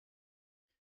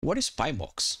What is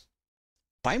Pimox?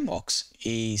 Pimox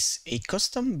is a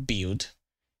custom build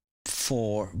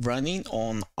for running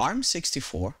on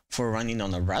ARM64, for running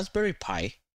on a Raspberry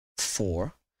Pi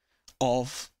 4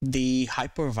 of the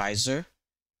hypervisor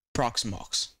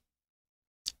Proxmox.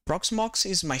 Proxmox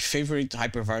is my favorite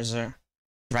hypervisor,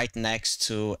 right next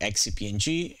to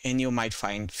XCPNG, and you might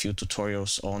find few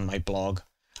tutorials on my blog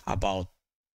about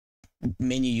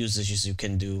many usages you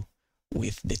can do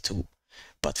with the tool.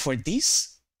 But for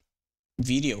this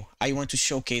video, I want to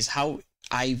showcase how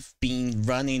I've been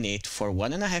running it for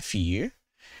 1.5 years,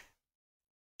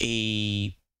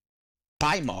 a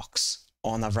Pimox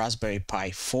on a Raspberry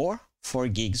Pi 4, 4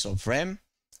 gigs of RAM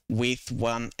with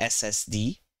one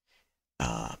SSD,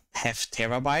 half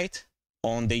terabyte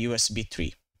on the USB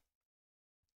 3.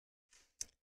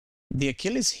 The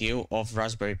Achilles heel of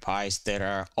Raspberry Pis that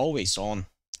are always on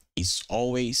is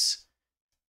always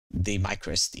the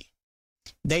microSD.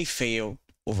 They fail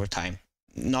over time.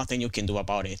 Nothing you can do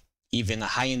about it. Even a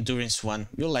high endurance one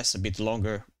will last a bit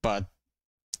longer, but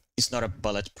it's not a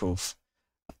bulletproof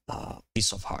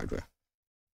piece of hardware.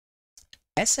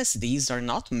 SSDs are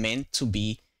not meant to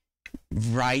be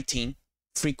writing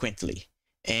frequently.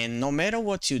 And no matter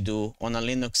what you do on a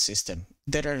Linux system,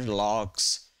 there are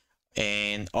logs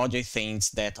and other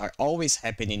things that are always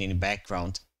happening in the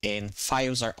background, and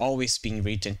files are always being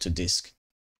written to disk.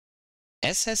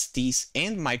 SSDs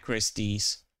and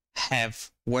microSDs have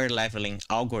wear leveling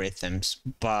algorithms,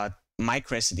 but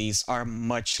microSDs are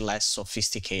much less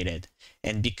sophisticated,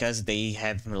 and because they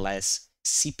have less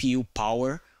CPU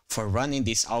power for running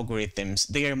these algorithms,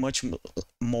 they are much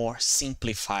more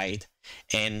simplified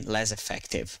and less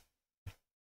effective.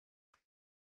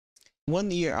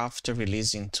 1 year after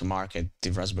releasing to market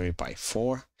the Raspberry Pi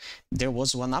 4, there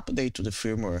was one update to the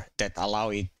firmware that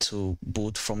allowed it to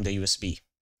boot from the USB.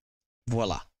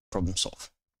 Voila, problem solved.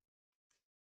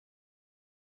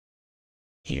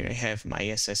 Here I have my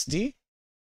SSD,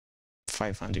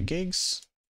 500 gigs,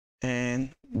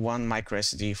 and one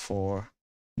microSD for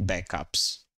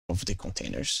backups of the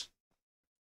containers.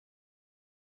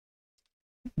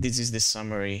 This is the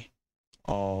summary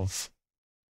of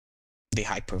the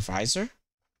hypervisor.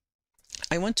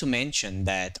 I want to mention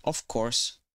that, of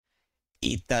course,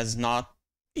 it is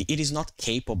not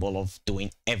capable of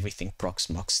doing everything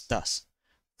Proxmox does.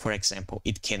 For example,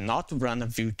 it cannot run a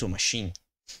virtual machine,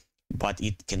 but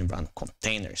it can run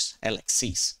containers,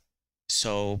 LXCs.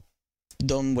 So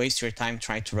don't waste your time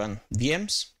trying to run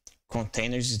VMs.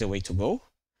 Containers is the way to go.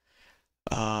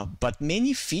 But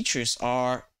many features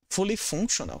are fully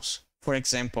functional. For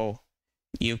example,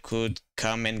 you could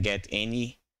come and get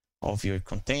any of your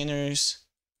containers,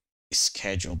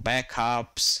 schedule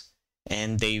backups,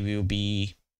 and they will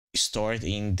be stored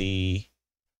in the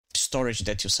storage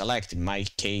that you select. In my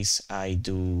case, I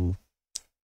do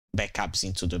backups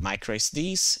into the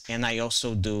microSDs, and I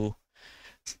also do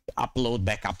upload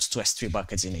backups to S3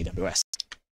 buckets in AWS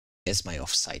as my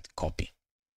offsite copy.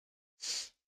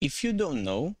 If you don't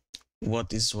know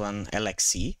what is one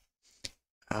LXC,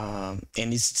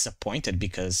 and is disappointed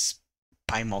because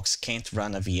Pimox can't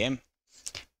run a VM,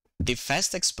 the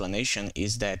fast explanation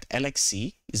is that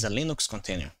LXC is a Linux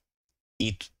container.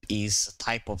 It is a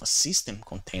type of a system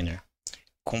container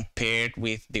compared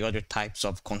with the other types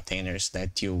of containers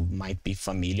that you might be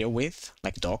familiar with,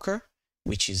 like Docker,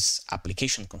 which is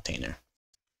application container.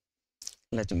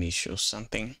 Let me show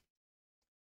something.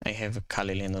 I have a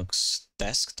Kali Linux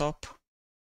desktop.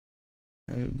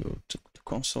 I will go to the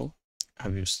console. I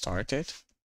will start it.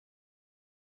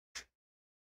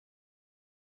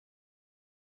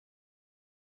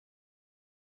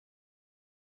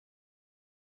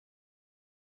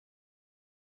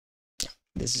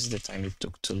 This is the time it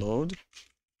took to load.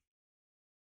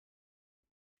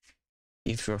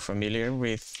 If you're familiar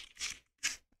with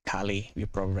Kali, you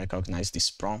probably recognize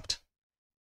this prompt.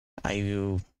 I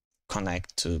will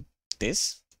connect to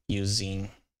this using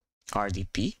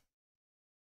RDP.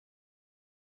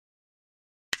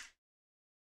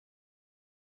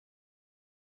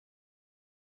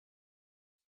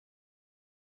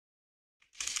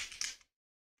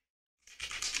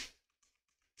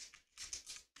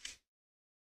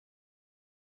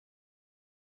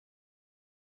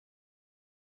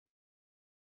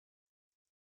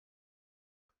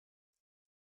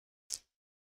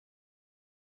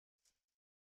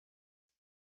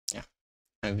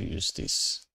 I will use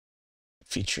this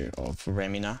feature of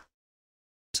Remina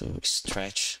to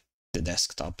stretch the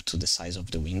desktop to the size of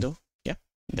the window. Yeah,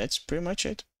 that's pretty much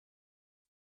it.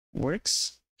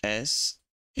 Works as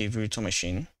a virtual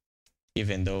machine,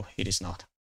 even though it is not.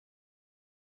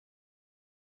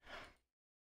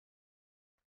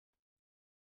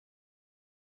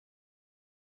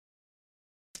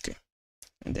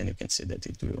 and then you can see that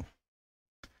it will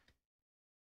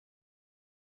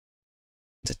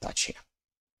detach here.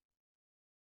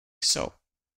 So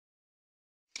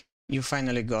you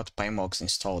finally got Pimox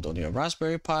installed on your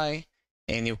Raspberry Pi,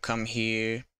 and you come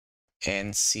here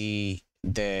and see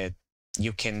that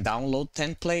you can download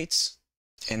templates,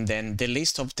 and then the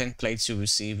list of templates you will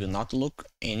see will not look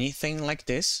anything like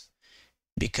this,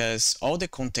 because all the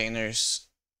containers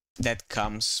that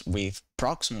comes with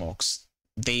Proxmox,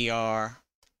 they are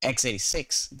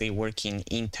x86. They work in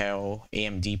Intel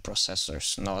AMD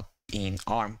processors, not in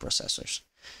ARM processors.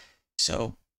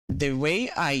 So the way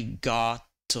I got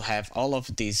to have all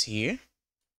of this here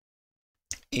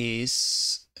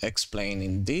is explained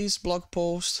in this blog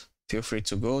post. Feel free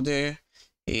to go there.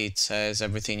 It says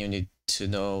everything you need to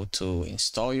know to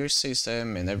install your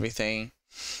system and everything,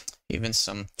 even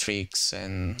some tricks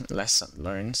and lesson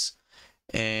learns.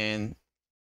 And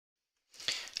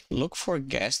look for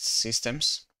guest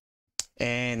systems,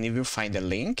 and you will find a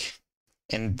link,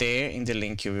 and there in the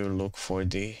link you will look for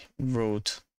the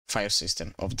root file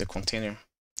system of the container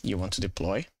you want to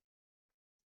deploy.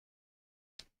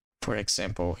 For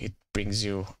example, it brings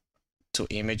you to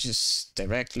images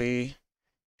directly,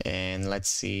 and let's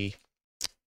see,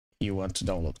 you want to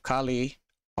download Kali.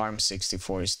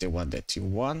 ARM64 is the one that you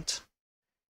want,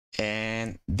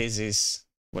 and this is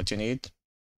what you need.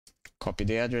 Copy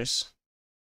the address,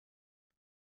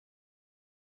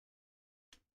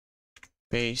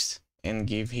 paste, and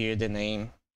give here the name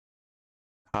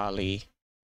Kali,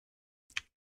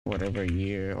 whatever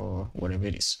year or whatever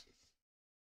it is.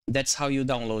 That's how you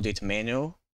download it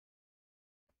manual,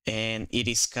 and it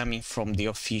is coming from the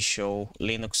official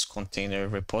Linux container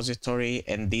repository,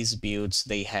 and these builds,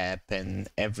 they happen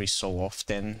every so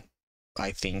often. I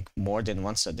think more than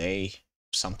once a day,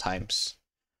 sometimes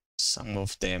some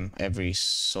of them every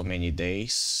so many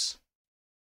days,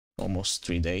 almost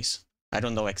 3 days. I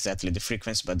don't know exactly the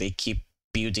frequency, but they keep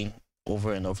building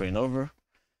over and over and over.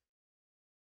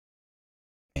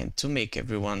 And to make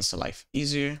everyone's life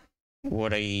easier,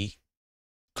 what I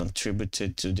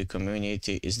contributed to the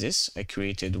community is this. I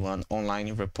created one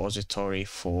online repository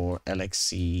for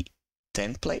LXC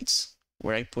templates,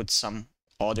 where I put some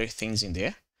other things in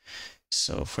there.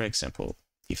 So for example,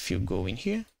 if you go in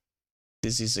here,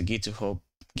 this is a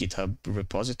GitHub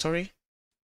repository.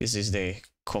 This is the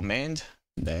command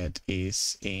that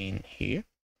is in here,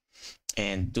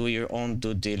 and do your own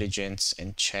due diligence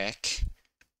and check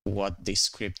what this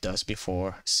script does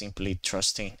before simply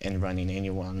trusting and running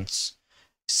anyone's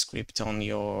script on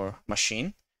your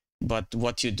machine. But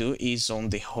what you do is, on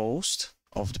the host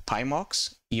of the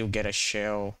Pimox, you get a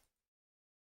shell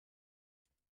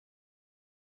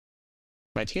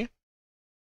right here.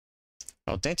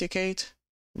 Authenticate,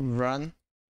 run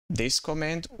this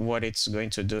command. What it's going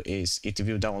to do is it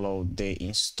will download the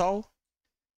install.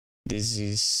 This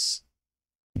is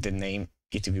the name.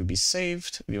 It will be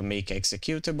saved, will make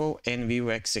executable, and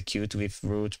will execute with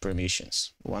root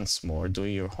permissions. Once more, do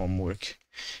your homework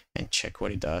and check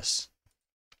what it does.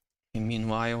 And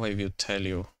meanwhile, I will tell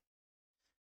you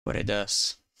what it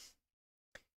does.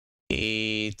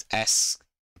 It asks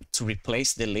to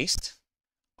replace the list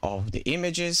of the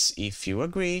images. If you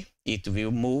agree, it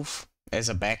will move as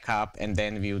a backup, and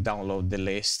then we'll download the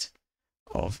list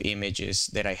of images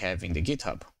that I have in the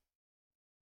GitHub.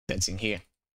 That's in here.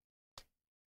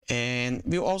 And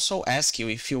we'll also ask you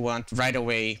if you want right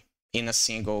away in a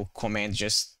single command,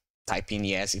 just type in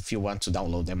yes if you want to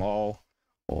download them all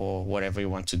or whatever you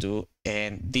want to do.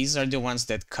 And these are the ones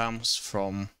that comes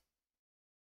from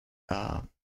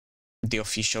the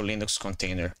official Linux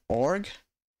container org.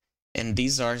 And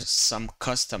these are some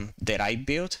custom that I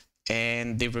built,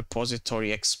 and the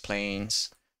repository explains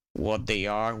what they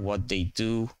are, what they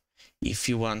do. If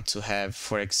you want to have,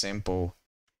 for example,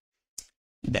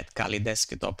 that Kali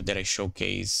desktop that I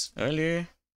showcased earlier,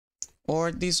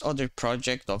 or this other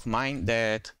project of mine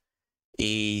that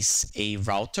is a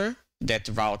router that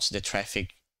routes the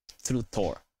traffic through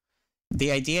Tor.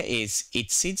 The idea is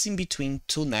it sits in between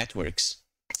two networks,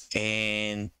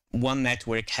 and one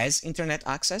network has internet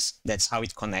access. That's how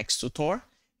it connects to Tor,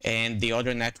 and the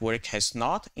other network has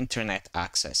not internet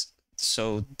access.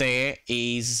 So there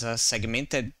is a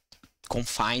segmented,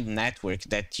 confined network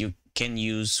that you can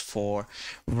use for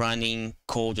running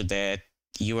code that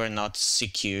you are not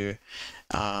secure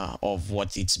of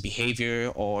what its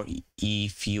behavior, or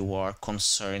if you are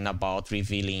concerned about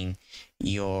revealing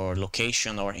your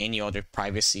location or any other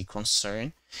privacy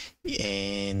concern.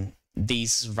 And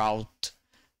this route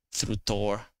through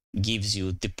Tor gives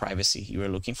you the privacy you are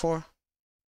looking for.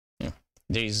 Yeah.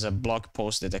 There is a blog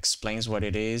post that explains what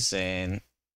it is, and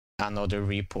another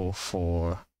repo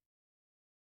for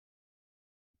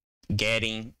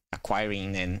getting,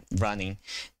 acquiring, and running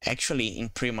actually in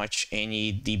pretty much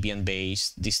any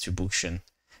Debian-based distribution,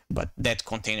 but that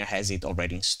container has it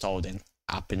already installed and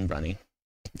up and running.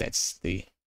 That's the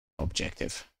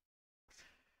objective.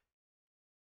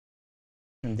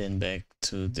 And then back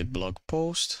to the blog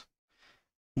post,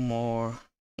 more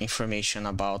information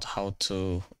about how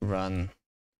to run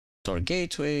Tor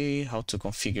gateway, how to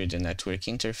configure the network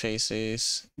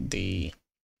interfaces, the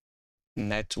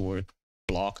network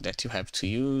block that you have to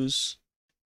use,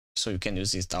 so you can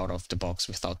use it out of the box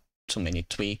without too many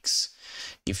tweaks.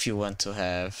 If you want to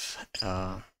have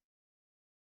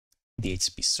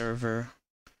DHCP server,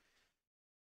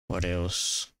 what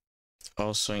else?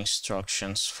 Also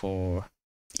instructions for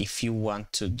if you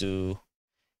want to do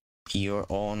your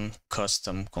own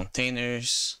custom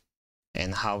containers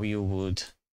and how you would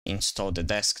install the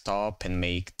desktop and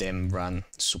make them run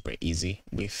super easy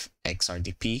with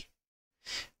XRDP.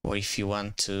 Or if you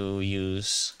want to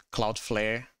use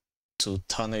Cloudflare to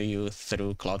tunnel you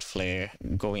through Cloudflare,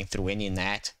 going through any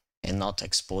NAT and not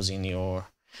exposing your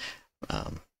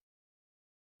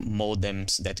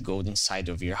modems that go inside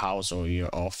of your house or your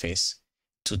office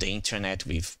to the internet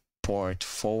with port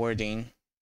forwarding.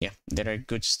 Yeah, there are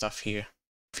good stuff here.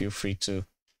 Feel free to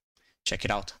check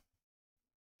it out.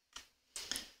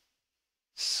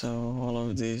 So all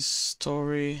of this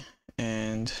story,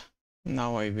 and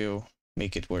now I will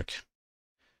make it work.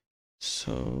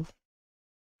 So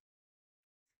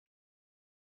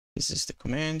this is the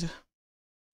command.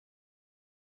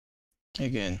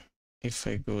 Again, if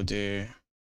I go there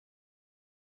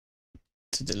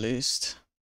to the list,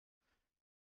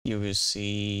 you will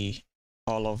see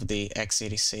all of the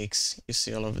x86. You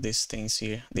see all of these things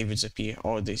here. They disappear.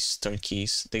 All these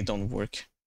turkeys, they don't work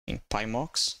in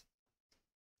Pimox.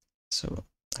 So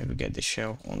I will get the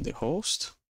shell on the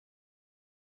host.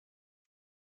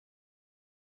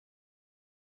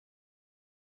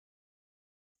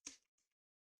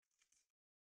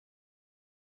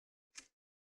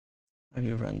 I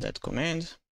will run that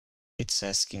command. It's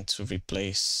asking to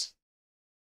replace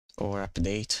or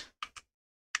update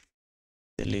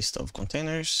the list of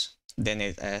containers. Then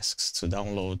it asks to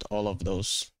download all of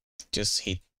those. Just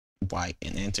hit Y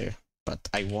and enter, but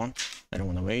I don't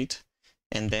want to wait.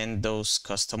 And then those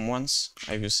custom ones,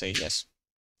 I will say yes,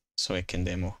 so I can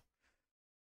demo.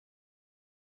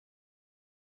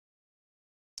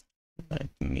 Let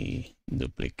me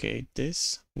duplicate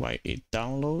this while it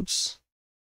downloads.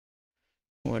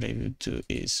 What I will do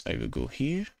is I will go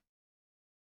here.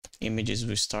 Images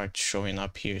will start showing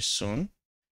up here soon,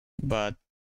 but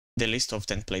the list of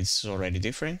templates is already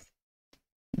different.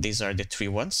 These are the 3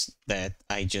 ones that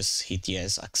I just hit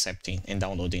yes, accepting and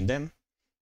downloading them.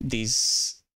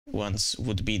 These ones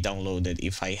would be downloaded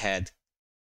if I had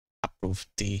approved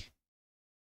the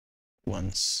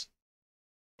ones.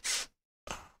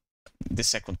 The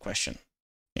second question.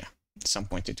 Yeah, at some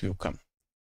point it will come.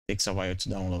 Takes a while to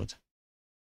download.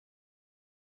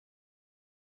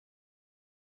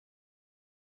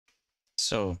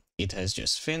 So it has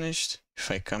just finished. If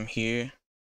I come here,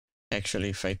 actually,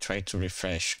 if I try to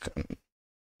refresh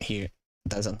here, it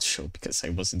doesn't show because I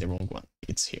was in the wrong one.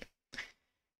 It's here.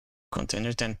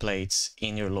 Container templates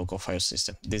in your local file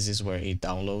system. This is where it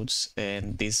downloads,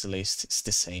 and this list is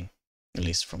the same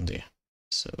list from there.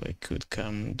 So I could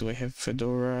come, do I have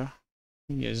Fedora?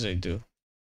 Yes, I do.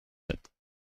 But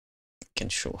I can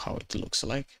show how it looks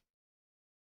like.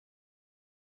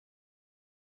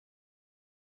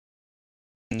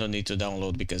 No need to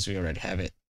download because we already have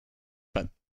it, but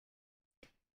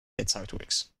that's how it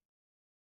works.